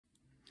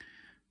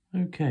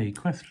Okay,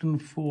 question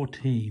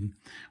 14.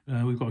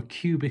 We've got a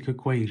cubic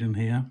equation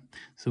here,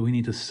 so we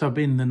need to sub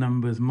in the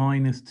numbers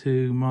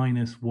 -2,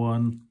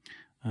 -1,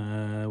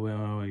 where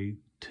are we?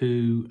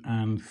 2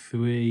 and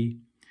 3,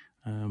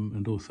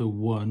 and also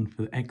 1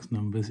 for the x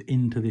numbers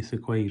into this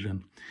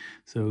equation.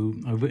 So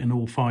I've written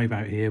all 5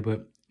 out here,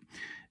 but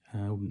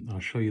I'll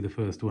show you the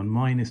first one.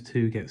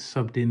 -2 gets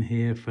subbed in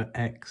here for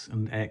x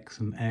and x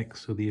and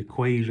x. So the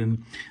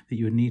equation that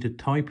you would need to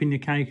type in your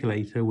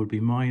calculator would be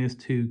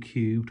 -2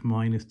 cubed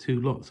minus 2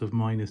 lots of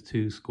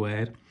 -2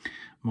 squared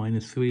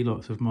minus 3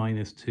 lots of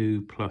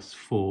 -2 plus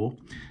 4.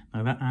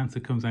 Now that answer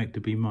comes out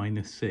to be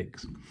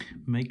 -6.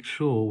 Make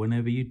sure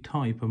whenever you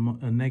type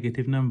a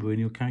negative number in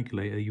your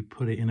calculator, you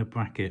put it in a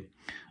bracket.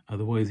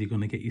 Otherwise you're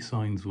going to get your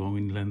signs wrong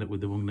and you'll end up with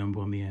the wrong number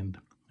on the end.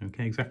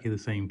 Okay, exactly the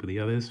same for the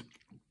others.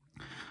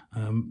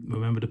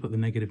 Remember to put the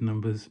negative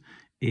numbers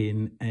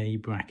in a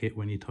bracket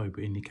when you type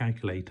it in your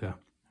calculator.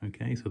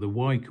 Okay, so the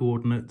y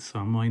coordinates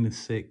are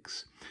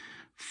 -6,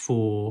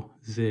 4,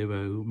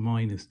 0,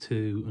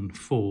 -2 and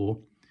 4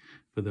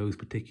 for those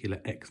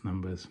particular x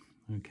numbers.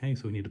 Okay,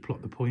 so we need to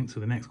plot the points. So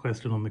the next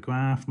question on the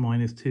graph,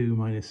 -2,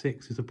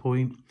 -6 is a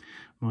point,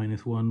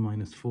 -1,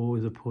 -4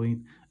 is a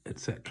point,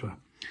 etc.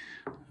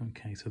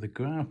 Okay, so the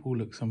graph will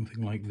look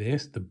something like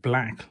this. The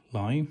black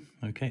line,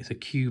 okay, it's a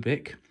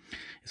cubic.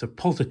 It's a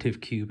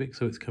positive cubic,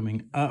 so it's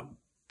coming up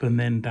and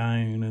then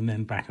down and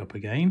then back up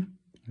again.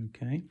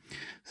 Okay,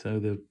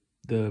 so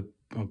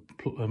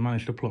I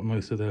managed to plot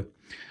most of the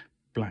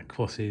black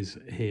crosses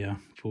here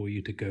for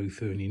you to go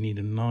through, and you need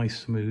a nice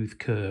smooth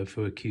curve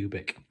for a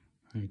cubic.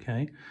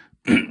 Okay,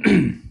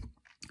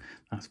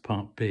 that's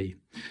part B.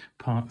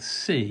 Part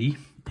C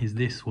is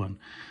this one.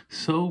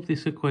 Solve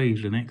this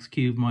equation, x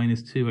cubed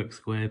minus 2x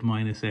squared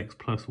minus x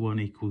plus 1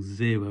 equals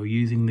 0,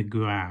 using the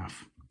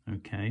graph.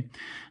 Okay,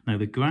 now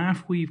the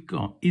graph we've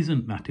got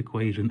isn't that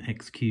equation,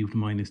 x cubed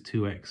minus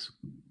 2x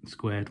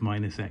squared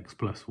minus x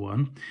plus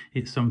 1.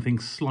 It's something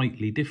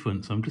slightly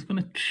different. So I'm just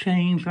going to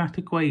change that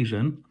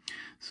equation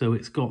so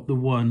it's got the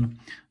one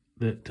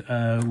that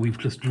we've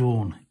just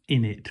drawn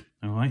in it.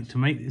 All right, to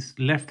make this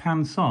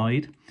left-hand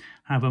side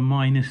have a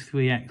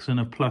 -3x and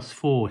a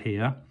 +4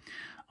 here,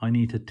 I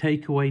need to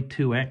take away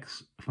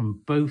 2x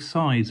from both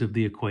sides of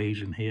the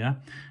equation here,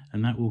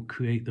 and that will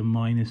create the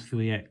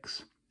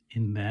 -3x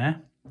in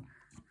there.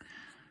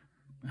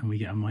 And we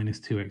get a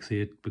 -2x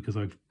here because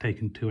I've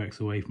taken 2x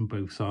away from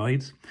both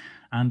sides.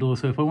 And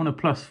also, if I want a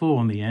 +4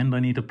 on the end,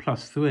 I need a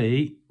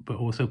 +3, but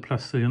also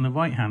 +3 on the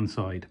right-hand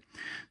side.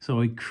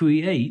 So I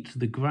create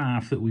the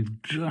graph that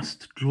we've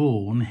just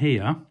drawn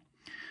here.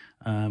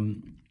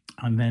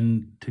 And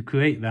then to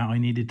create that, I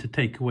needed to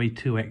take away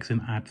 2x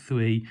and add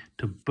 3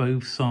 to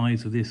both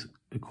sides of this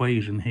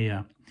equation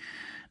here.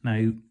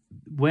 Now,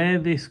 where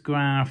this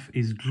graph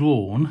is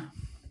drawn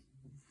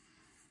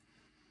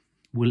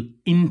will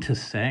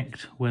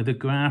intersect where the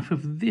graph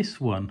of this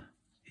one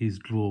is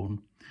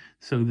drawn.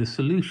 So the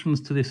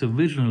solutions to this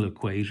original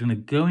equation are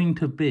going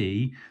to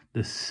be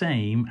the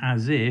same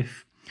as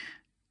if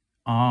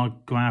our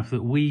graph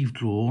that we've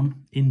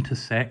drawn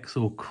intersects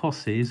or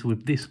crosses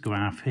with this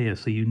graph here.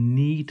 So you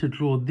need to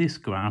draw this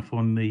graph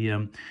on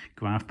the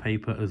graph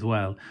paper as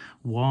well.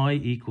 Y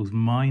equals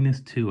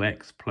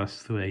 -2x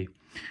plus 3.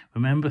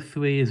 Remember,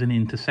 3 is an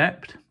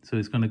intercept, so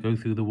it's going to go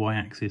through the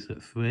y-axis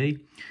at 3.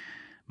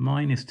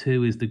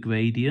 -2 is the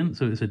gradient,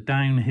 so it's a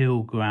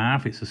downhill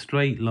graph. It's a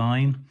straight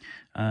line,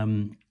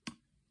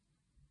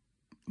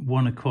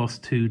 1 across,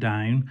 2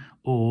 down,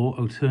 or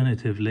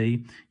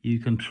alternatively, you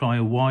can try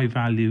a y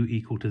value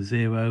equal to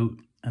 0,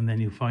 and then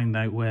you'll find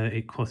out where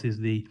it crosses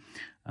the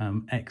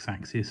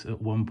x-axis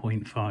at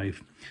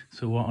 1.5.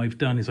 So what I've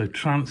done is I've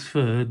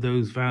transferred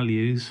those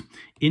values,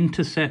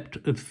 intercept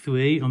of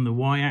 3 on the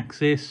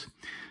y-axis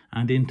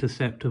and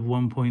intercept of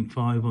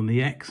 1.5 on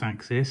the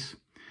x-axis,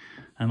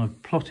 and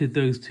I've plotted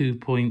those 2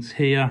 points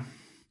here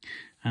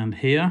and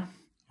here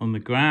on the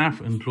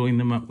graph and drawing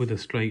them up with a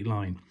straight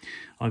line.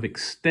 I've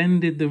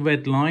extended the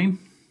red line,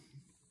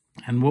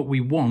 and what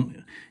we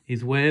want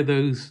is where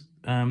those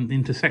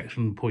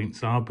intersection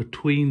points are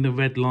between the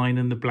red line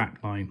and the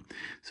black line.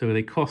 So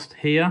they cross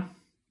here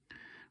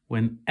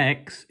when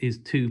x is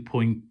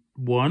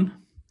 2.1.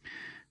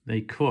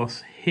 They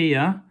cross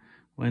here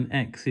when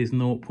x is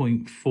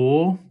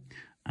 0.4,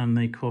 and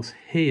they cross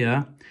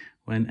here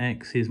when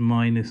x is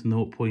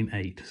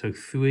 -0.8. So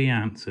 3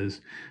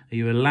 answers.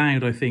 You're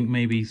allowed, I think,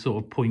 maybe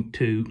sort of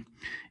 0.2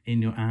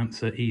 in your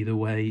answer either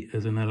way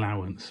as an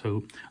allowance.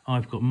 So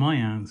I've got my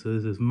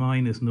answers as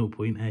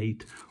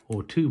 -0.8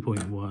 or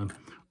 2.1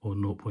 or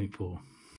 0.4.